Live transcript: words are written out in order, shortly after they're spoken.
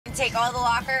take all the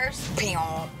lockers. We're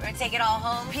gonna take it all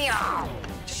home.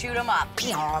 Shoot them up.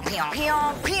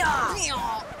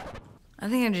 I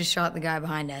think I just shot the guy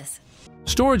behind us.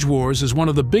 Storage Wars is one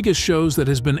of the biggest shows that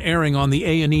has been airing on the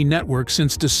A&E network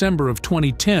since December of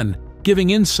 2010,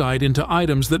 giving insight into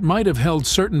items that might have held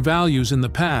certain values in the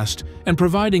past and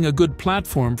providing a good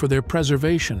platform for their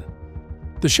preservation.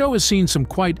 The show has seen some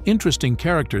quite interesting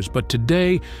characters, but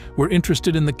today we're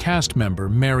interested in the cast member,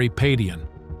 Mary Padian,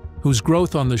 whose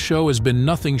growth on the show has been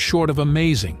nothing short of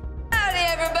amazing. Howdy,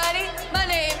 everybody. My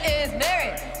name is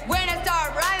Mary. When I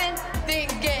start rhyming,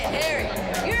 things get hairy.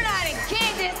 You're not in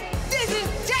Kansas, this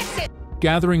is Texas.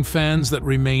 Gathering fans that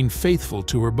remain faithful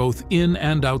to her both in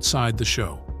and outside the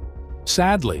show.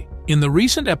 Sadly, in the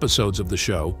recent episodes of the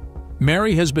show,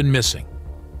 Mary has been missing,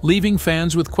 leaving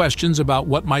fans with questions about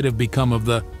what might have become of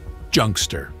the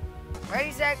Junkster.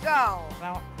 Ready, set, go.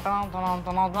 Surprise!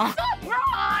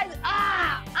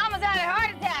 Ah! I almost had a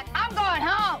heart attack. I'm going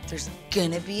home. There's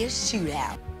gonna be a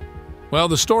shootout. Well,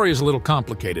 the story is a little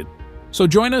complicated, so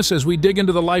join us as we dig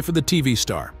into the life of the TV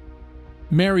star.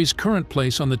 Mary's current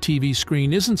place on the TV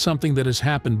screen isn't something that has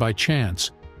happened by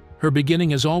chance. Her beginning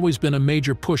has always been a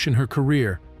major push in her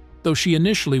career, though she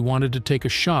initially wanted to take a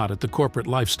shot at the corporate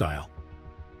lifestyle.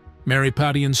 Mary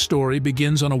Padian's story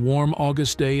begins on a warm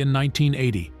August day in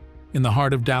 1980, in the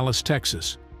heart of Dallas,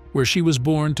 Texas, where she was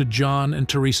born to John and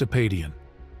Teresa Padian.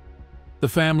 The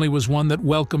family was one that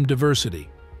welcomed diversity,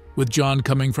 with John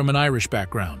coming from an Irish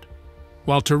background,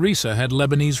 while Teresa had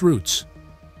Lebanese roots.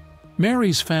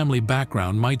 Mary's family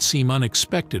background might seem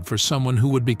unexpected for someone who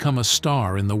would become a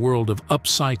star in the world of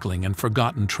upcycling and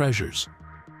forgotten treasures.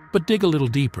 But dig a little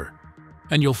deeper,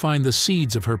 and you'll find the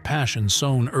seeds of her passion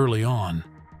sown early on.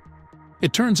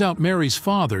 It turns out Mary's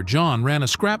father, John, ran a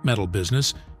scrap metal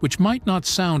business, which might not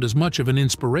sound as much of an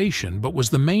inspiration, but was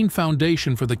the main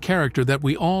foundation for the character that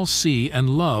we all see and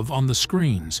love on the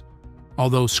screens.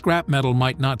 Although scrap metal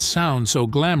might not sound so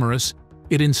glamorous,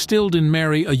 it instilled in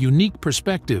Mary a unique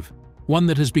perspective, one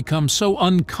that has become so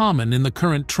uncommon in the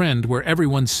current trend where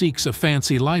everyone seeks a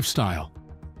fancy lifestyle.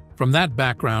 From that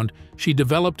background, she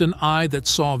developed an eye that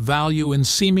saw value in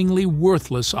seemingly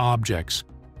worthless objects,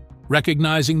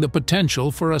 recognizing the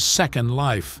potential for a second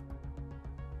life.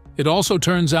 It also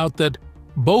turns out that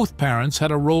both parents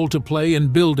had a role to play in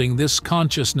building this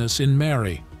consciousness in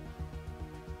Mary.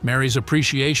 Mary's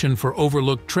appreciation for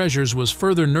overlooked treasures was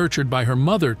further nurtured by her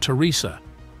mother, Teresa,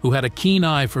 who had a keen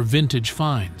eye for vintage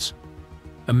finds.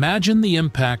 Imagine the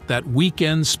impact that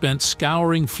weekends spent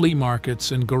scouring flea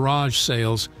markets and garage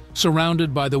sales,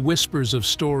 surrounded by the whispers of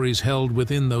stories held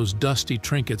within those dusty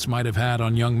trinkets, might have had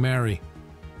on young Mary.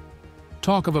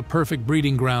 Talk of a perfect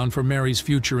breeding ground for Mary's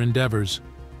future endeavors.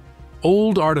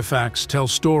 Old artifacts tell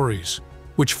stories,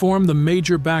 which form the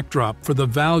major backdrop for the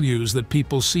values that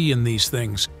people see in these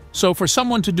things. So for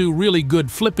someone to do really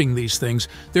good flipping these things,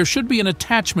 there should be an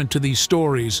attachment to these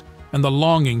stories and the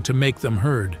longing to make them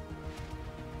heard.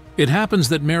 It happens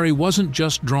that Mary wasn't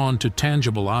just drawn to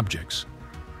tangible objects.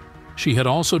 She had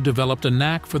also developed a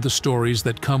knack for the stories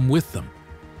that come with them,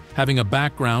 having a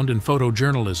background in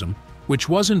photojournalism, which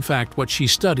was in fact what she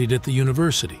studied at the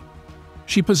university.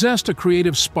 She possessed a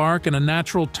creative spark and a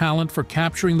natural talent for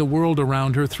capturing the world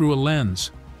around her through a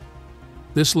lens.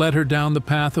 This led her down the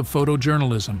path of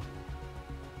photojournalism.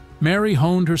 Mary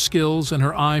honed her skills and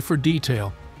her eye for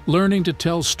detail, learning to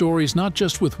tell stories not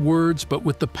just with words but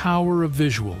with the power of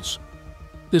visuals.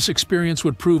 This experience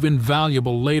would prove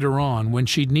invaluable later on when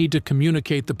she'd need to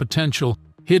communicate the potential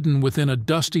hidden within a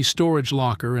dusty storage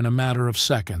locker in a matter of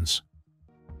seconds.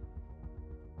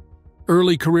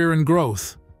 Early career and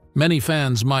growth. Many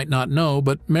fans might not know,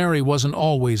 but Mary wasn't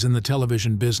always in the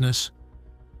television business.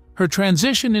 Her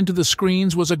transition into the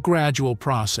screens was a gradual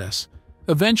process,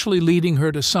 eventually leading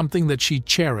her to something that she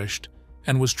cherished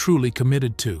and was truly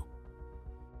committed to.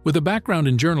 With a background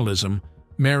in journalism,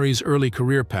 Mary's early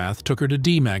career path took her to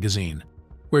D Magazine,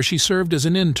 where she served as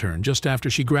an intern just after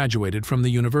she graduated from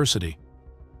the university.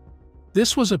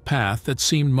 This was a path that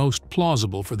seemed most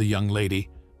plausible for the young lady,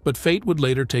 but fate would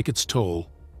later take its toll.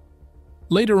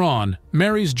 Later on,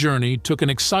 Mary's journey took an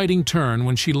exciting turn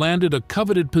when she landed a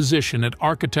coveted position at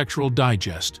Architectural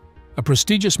Digest, a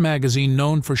prestigious magazine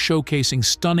known for showcasing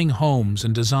stunning homes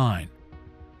and design.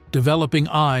 Developing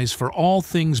eyes for all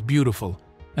things beautiful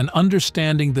and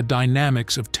understanding the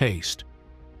dynamics of taste.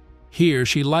 Here,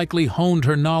 she likely honed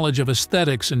her knowledge of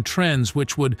aesthetics and trends,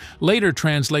 which would later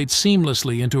translate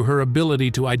seamlessly into her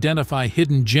ability to identify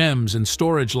hidden gems in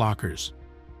storage lockers.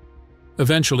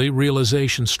 Eventually,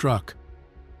 realization struck.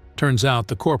 Turns out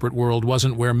the corporate world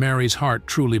wasn't where Mary's heart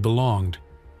truly belonged.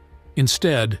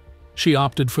 Instead, she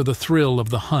opted for the thrill of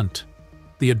the hunt,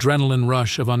 the adrenaline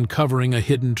rush of uncovering a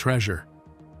hidden treasure.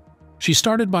 She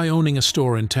started by owning a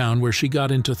store in town where she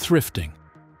got into thrifting,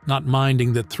 not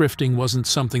minding that thrifting wasn't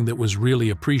something that was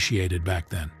really appreciated back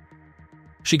then.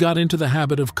 She got into the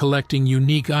habit of collecting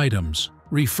unique items,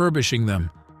 refurbishing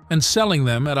them, and selling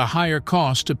them at a higher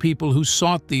cost to people who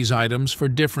sought these items for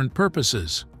different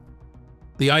purposes.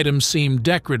 The items seemed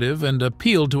decorative and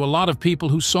appealed to a lot of people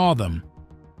who saw them.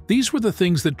 These were the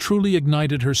things that truly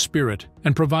ignited her spirit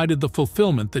and provided the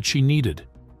fulfillment that she needed.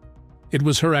 It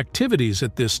was her activities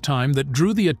at this time that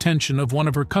drew the attention of one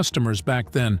of her customers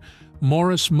back then,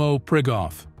 Morris Mo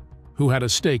Prigoff, who had a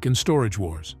stake in Storage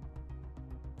Wars.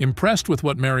 Impressed with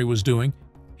what Mary was doing,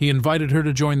 he invited her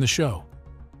to join the show.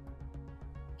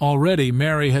 Already,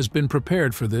 Mary has been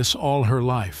prepared for this all her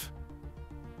life.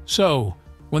 So,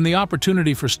 when the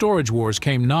opportunity for Storage Wars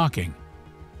came knocking,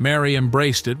 Mary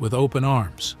embraced it with open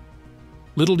arms.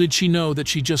 Little did she know that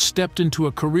she just stepped into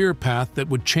a career path that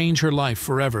would change her life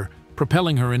forever,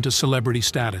 propelling her into celebrity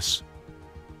status.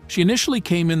 She initially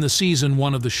came in the season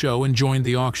 1 of the show and joined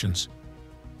the auctions.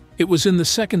 It was in the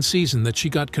second season that she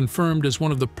got confirmed as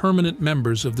one of the permanent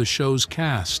members of the show's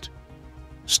cast.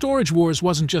 Storage Wars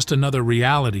wasn't just another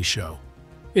reality show.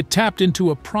 It tapped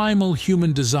into a primal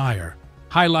human desire,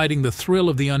 highlighting the thrill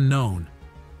of the unknown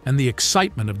and the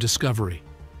excitement of discovery.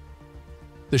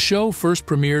 The show first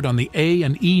premiered on the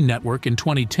A&E network in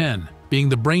 2010, being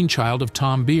the brainchild of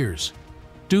Tom Beers.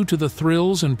 Due to the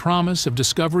thrills and promise of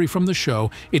discovery from the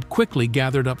show, it quickly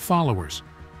gathered up followers.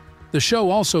 The show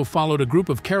also followed a group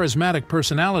of charismatic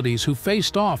personalities who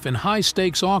faced off in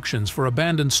high-stakes auctions for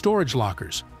abandoned storage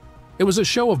lockers. It was a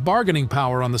show of bargaining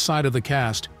power on the side of the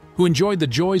cast, who enjoyed the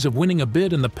joys of winning a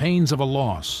bid and the pains of a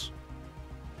loss.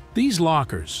 These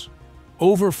lockers,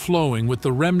 overflowing with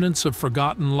the remnants of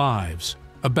forgotten lives,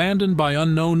 abandoned by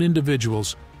unknown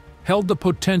individuals, held the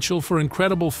potential for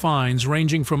incredible finds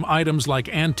ranging from items like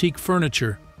antique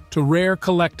furniture to rare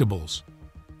collectibles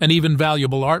and even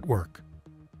valuable artwork,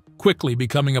 quickly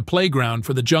becoming a playground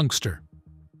for the junkster.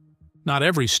 Not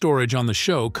every storage on the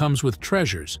show comes with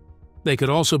treasures. They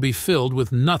could also be filled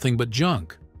with nothing but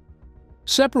junk.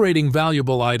 Separating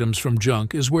valuable items from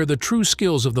junk is where the true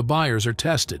skills of the buyers are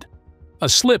tested. A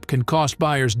slip can cost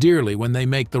buyers dearly when they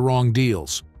make the wrong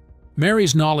deals.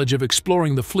 Mary's knowledge of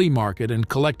exploring the flea market and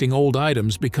collecting old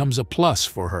items becomes a plus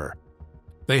for her.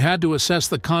 They had to assess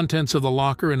the contents of the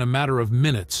locker in a matter of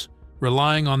minutes,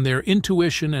 relying on their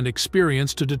intuition and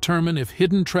experience to determine if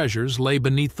hidden treasures lay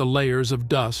beneath the layers of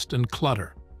dust and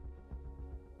clutter.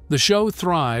 The show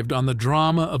thrived on the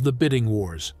drama of the bidding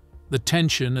wars, the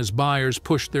tension as buyers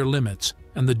pushed their limits,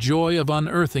 and the joy of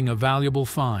unearthing a valuable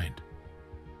find.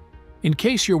 In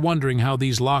case you're wondering how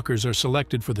these lockers are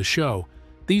selected for the show,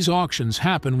 these auctions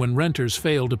happen when renters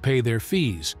fail to pay their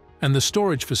fees, and the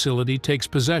storage facility takes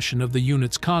possession of the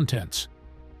unit's contents.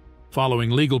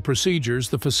 Following legal procedures,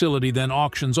 the facility then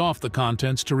auctions off the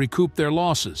contents to recoup their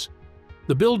losses.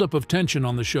 The buildup of tension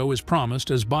on the show is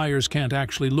promised as buyers can't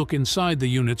actually look inside the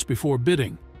units before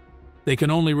bidding. They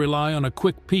can only rely on a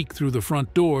quick peek through the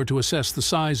front door to assess the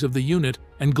size of the unit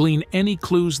and glean any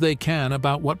clues they can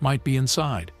about what might be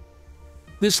inside.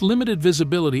 This limited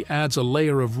visibility adds a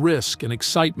layer of risk and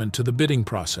excitement to the bidding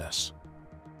process.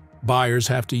 Buyers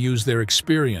have to use their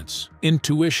experience,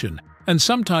 intuition, and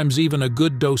sometimes even a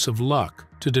good dose of luck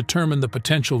to determine the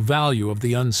potential value of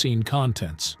the unseen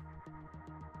contents.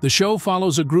 The show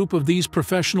follows a group of these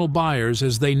professional buyers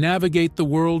as they navigate the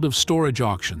world of storage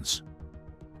auctions.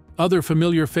 Other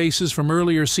familiar faces from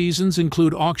earlier seasons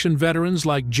include auction veterans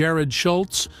like Jared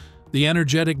Schultz, the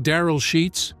energetic Daryl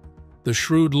Sheets, the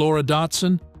shrewd Laura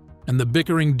Dotson, and the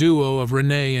bickering duo of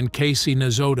Renee and Casey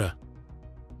Nazoda.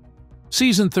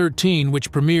 Season 13,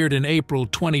 which premiered in April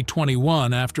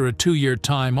 2021 after a 2-year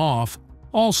time off,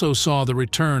 also saw the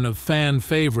return of fan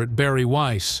favorite Barry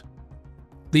Weiss.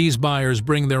 These buyers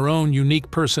bring their own unique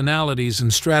personalities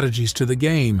and strategies to the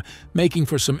game, making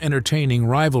for some entertaining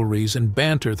rivalries and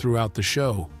banter throughout the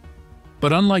show.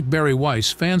 But unlike Barry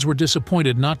Weiss, fans were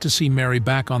disappointed not to see Mary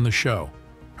back on the show.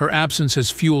 Her absence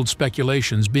has fueled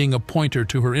speculations, being a pointer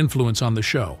to her influence on the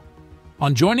show.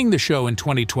 On joining the show in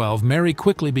 2012, Mary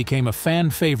quickly became a fan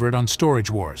favorite on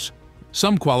Storage Wars.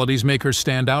 Some qualities make her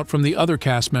stand out from the other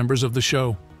cast members of the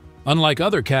show. Unlike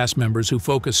other cast members who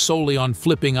focus solely on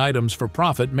flipping items for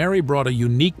profit, Mary brought a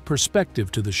unique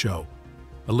perspective to the show,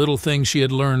 a little thing she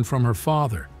had learned from her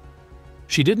father.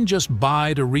 She didn't just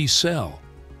buy to resell.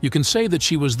 You can say that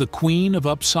she was the queen of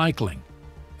upcycling,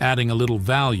 adding a little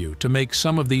value to make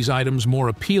some of these items more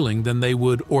appealing than they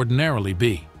would ordinarily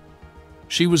be.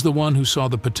 She was the one who saw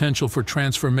the potential for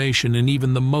transformation in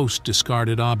even the most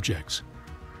discarded objects.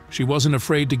 She wasn't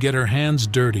afraid to get her hands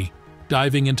dirty,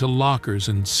 diving into lockers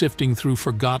and sifting through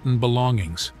forgotten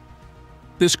belongings.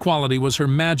 This quality was her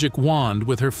magic wand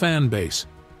with her fan base.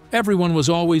 Everyone was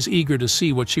always eager to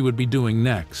see what she would be doing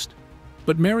next.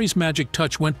 But Mary's magic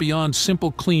touch went beyond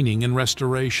simple cleaning and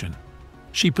restoration.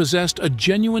 She possessed a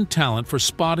genuine talent for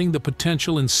spotting the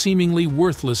potential in seemingly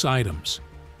worthless items.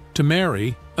 To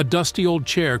Mary, a dusty old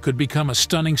chair could become a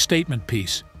stunning statement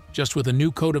piece, just with a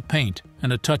new coat of paint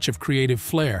and a touch of creative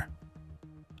flair.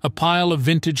 A pile of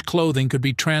vintage clothing could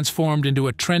be transformed into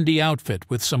a trendy outfit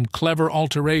with some clever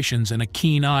alterations and a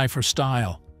keen eye for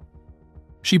style.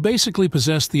 She basically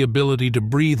possessed the ability to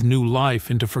breathe new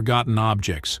life into forgotten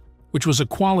objects, which was a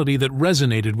quality that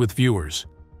resonated with viewers.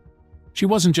 She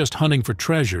wasn't just hunting for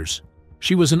treasures,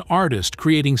 she was an artist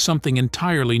creating something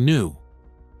entirely new.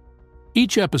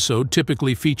 Each episode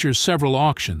typically features several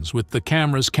auctions, with the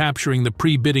cameras capturing the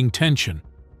pre-bidding tension,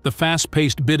 the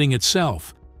fast-paced bidding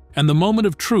itself, and the moment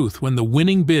of truth when the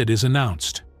winning bid is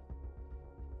announced.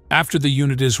 After the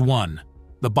unit is won,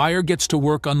 the buyer gets to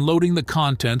work unloading the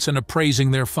contents and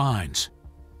appraising their finds.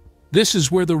 This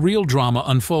is where the real drama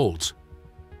unfolds.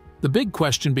 The big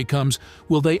question becomes,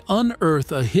 will they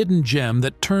unearth a hidden gem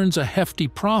that turns a hefty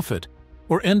profit,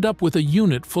 or end up with a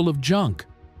unit full of junk?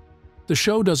 The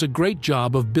show does a great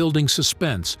job of building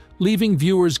suspense, leaving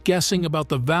viewers guessing about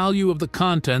the value of the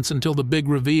contents until the big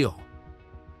reveal.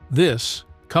 This,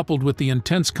 coupled with the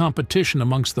intense competition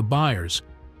amongst the buyers,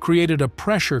 created a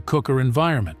pressure cooker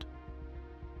environment.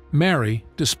 Mary,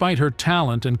 despite her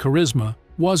talent and charisma,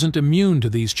 wasn't immune to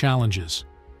these challenges.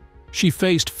 She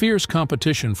faced fierce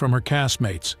competition from her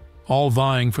castmates, all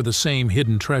vying for the same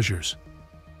hidden treasures.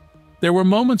 There were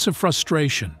moments of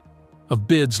frustration, of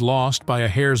bids lost by a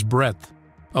hair's breadth,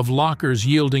 of lockers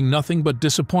yielding nothing but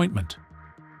disappointment.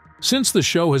 Since the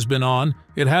show has been on,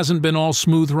 it hasn't been all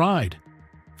smooth ride.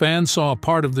 Fans saw a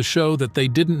part of the show that they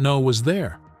didn't know was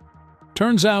there.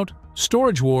 Turns out,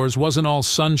 Storage Wars wasn't all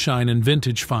sunshine and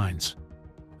vintage finds.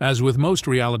 As with most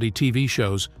reality TV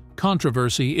shows,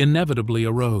 controversy inevitably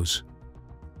arose.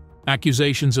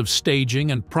 Accusations of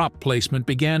staging and prop placement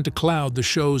began to cloud the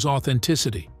show's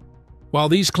authenticity. While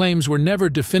these claims were never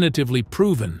definitively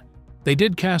proven, they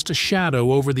did cast a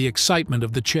shadow over the excitement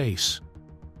of the chase.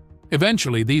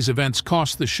 Eventually, these events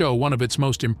cost the show one of its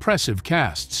most impressive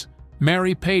casts,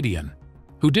 Mary Padian,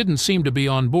 who didn't seem to be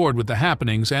on board with the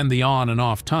happenings and the on and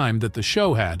off time that the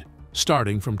show had,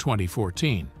 starting from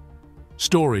 2014.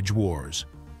 Storage Wars.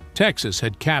 Texas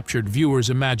had captured viewers'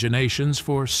 imaginations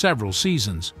for several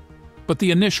seasons, but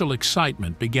the initial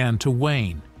excitement began to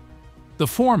wane. The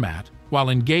format, while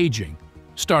engaging,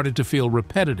 started to feel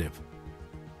repetitive.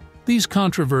 These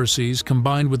controversies,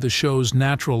 combined with the show's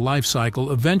natural life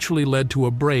cycle, eventually led to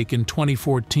a break in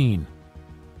 2014.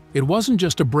 It wasn't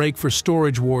just a break for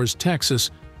Storage Wars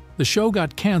Texas, the show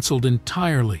got canceled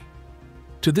entirely.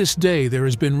 To this day, there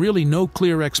has been really no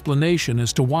clear explanation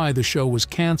as to why the show was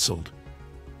canceled.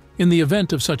 In the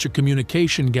event of such a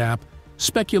communication gap,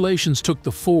 speculations took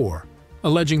the fore,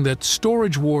 alleging that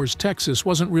Storage Wars Texas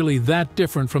wasn't really that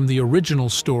different from the original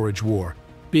Storage War,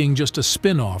 being just a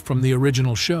spin-off from the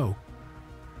original show.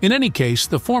 In any case,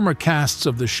 the former casts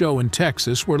of the show in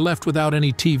Texas were left without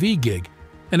any TV gig,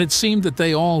 and it seemed that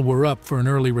they all were up for an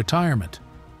early retirement.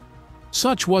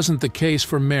 Such wasn't the case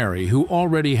for Mary, who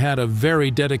already had a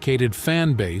very dedicated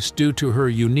fan base due to her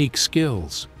unique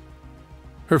skills.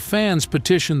 Her fans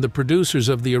petitioned the producers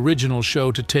of the original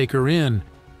show to take her in,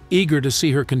 eager to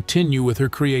see her continue with her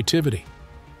creativity.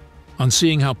 On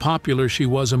seeing how popular she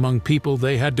was among people,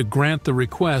 they had to grant the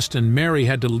request, and Mary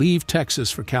had to leave Texas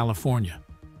for California.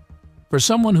 For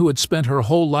someone who had spent her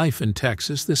whole life in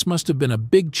Texas, this must have been a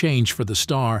big change for the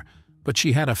star, but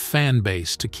she had a fan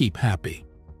base to keep happy.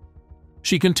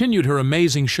 She continued her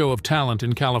amazing show of talent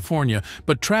in California,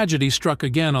 but tragedy struck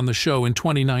again on the show in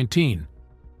 2019,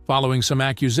 following some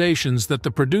accusations that the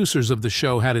producers of the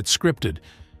show had it scripted,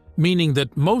 meaning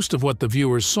that most of what the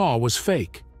viewers saw was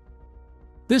fake.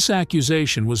 This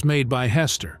accusation was made by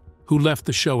Hester, who left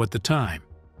the show at the time.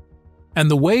 And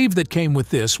the wave that came with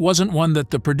this wasn't one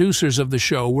that the producers of the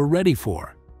show were ready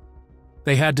for.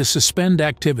 They had to suspend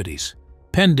activities,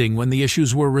 pending when the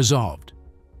issues were resolved.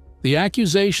 The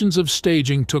accusations of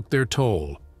staging took their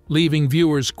toll, leaving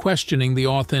viewers questioning the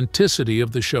authenticity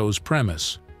of the show's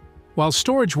premise. While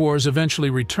Storage Wars eventually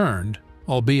returned,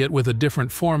 albeit with a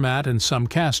different format and some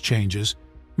cast changes,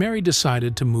 Mary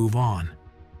decided to move on.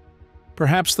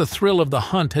 Perhaps the thrill of the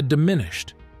hunt had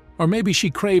diminished, or maybe she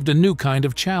craved a new kind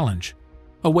of challenge,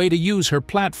 a way to use her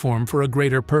platform for a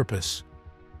greater purpose.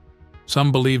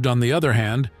 Some believed, on the other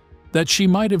hand, that she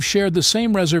might have shared the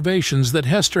same reservations that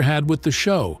Hester had with the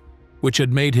show, which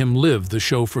had made him live the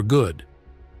show for good.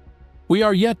 We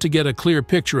are yet to get a clear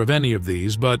picture of any of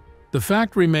these, but the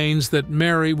fact remains that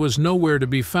Mary was nowhere to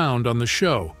be found on the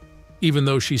show, even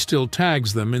though she still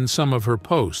tags them in some of her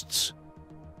posts.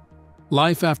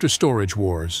 Life after Storage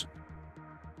Wars.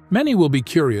 Many will be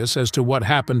curious as to what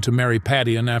happened to Mary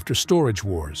Padian after Storage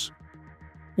Wars.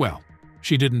 Well,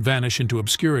 she didn't vanish into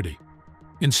obscurity.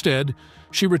 Instead,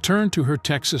 she returned to her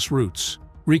Texas roots,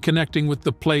 reconnecting with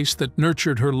the place that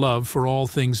nurtured her love for all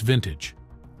things vintage.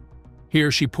 Here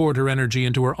she poured her energy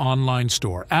into her online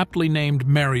store, aptly named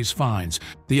Mary's Finds.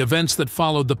 The events that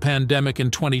followed the pandemic in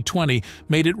 2020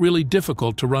 made it really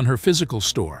difficult to run her physical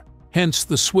store, hence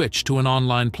the switch to an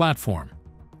online platform.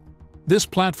 This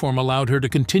platform allowed her to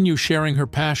continue sharing her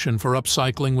passion for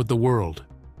upcycling with the world.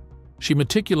 She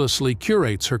meticulously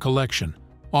curates her collection,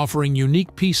 offering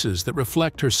unique pieces that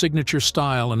reflect her signature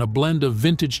style and a blend of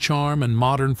vintage charm and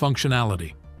modern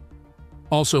functionality.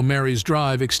 Also, Mary's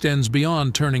drive extends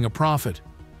beyond turning a profit.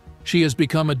 She has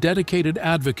become a dedicated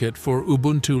advocate for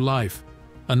Ubuntu Life,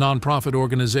 a nonprofit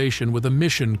organization with a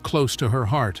mission close to her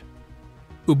heart.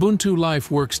 Ubuntu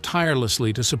Life works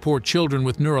tirelessly to support children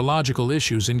with neurological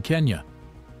issues in Kenya.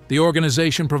 The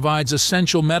organization provides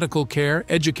essential medical care,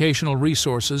 educational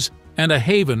resources, and a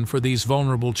haven for these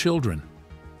vulnerable children.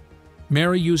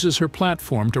 Mary uses her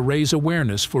platform to raise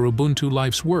awareness for Ubuntu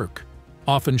Life's work,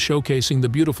 often showcasing the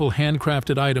beautiful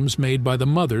handcrafted items made by the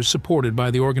mothers supported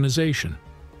by the organization.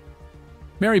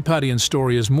 Mary Padian's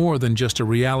story is more than just a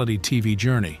reality TV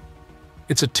journey.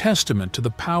 It's a testament to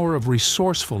the power of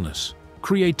resourcefulness,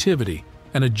 creativity,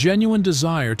 and a genuine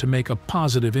desire to make a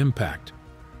positive impact.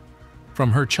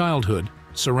 From her childhood,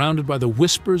 surrounded by the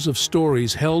whispers of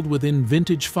stories held within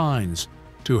vintage finds,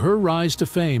 to her rise to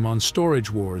fame on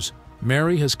Storage Wars,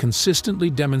 Mary has consistently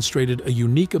demonstrated a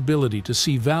unique ability to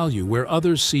see value where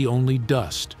others see only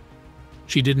dust.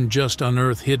 She didn't just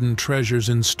unearth hidden treasures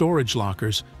in storage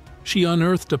lockers, she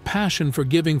unearthed a passion for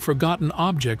giving forgotten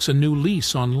objects a new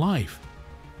lease on life.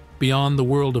 Beyond the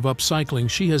world of upcycling,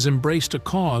 she has embraced a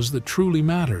cause that truly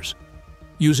matters,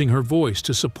 using her voice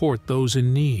to support those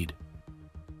in need.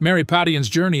 Mary Padian's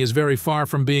journey is very far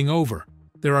from being over.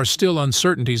 There are still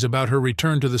uncertainties about her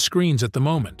return to the screens at the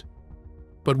moment.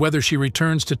 But whether she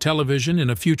returns to television in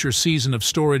a future season of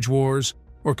Storage Wars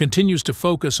or continues to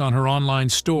focus on her online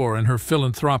store and her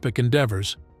philanthropic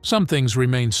endeavors, some things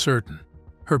remain certain.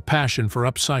 Her passion for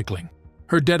upcycling,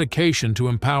 her dedication to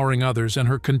empowering others, and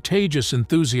her contagious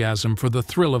enthusiasm for the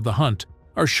thrill of the hunt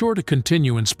are sure to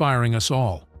continue inspiring us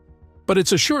all. But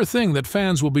it's a sure thing that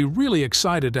fans will be really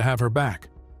excited to have her back,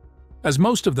 as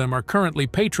most of them are currently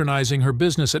patronizing her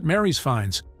business at Mary's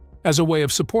Finds as a way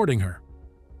of supporting her.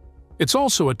 It's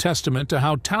also a testament to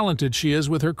how talented she is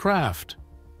with her craft.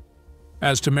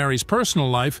 As to Mary's personal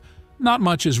life, not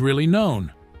much is really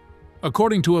known.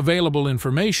 According to available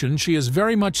information, she is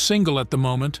very much single at the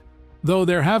moment, though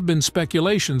there have been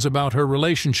speculations about her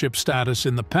relationship status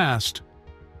in the past.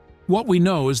 What we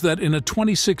know is that in a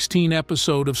 2016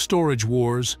 episode of Storage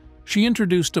Wars, she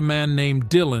introduced a man named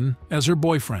Dylan as her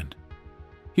boyfriend.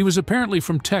 He was apparently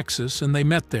from Texas and they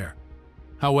met there.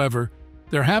 However,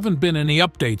 there haven't been any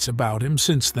updates about him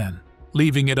since then,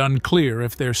 leaving it unclear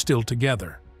if they're still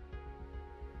together.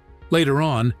 Later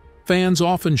on, fans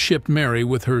often shipped Mary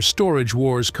with her Storage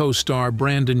Wars co-star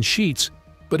Brandon Sheets,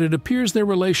 but it appears their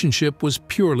relationship was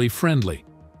purely friendly.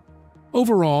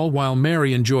 Overall, while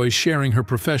Mary enjoys sharing her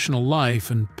professional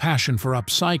life and passion for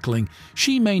upcycling,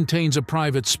 she maintains a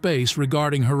private space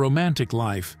regarding her romantic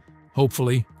life.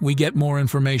 Hopefully, we get more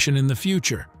information in the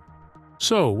future.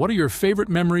 So, what are your favorite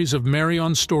memories of Mary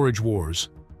on Storage Wars?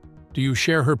 Do you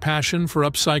share her passion for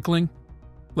upcycling?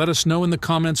 Let us know in the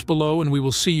comments below, and we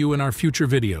will see you in our future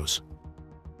videos.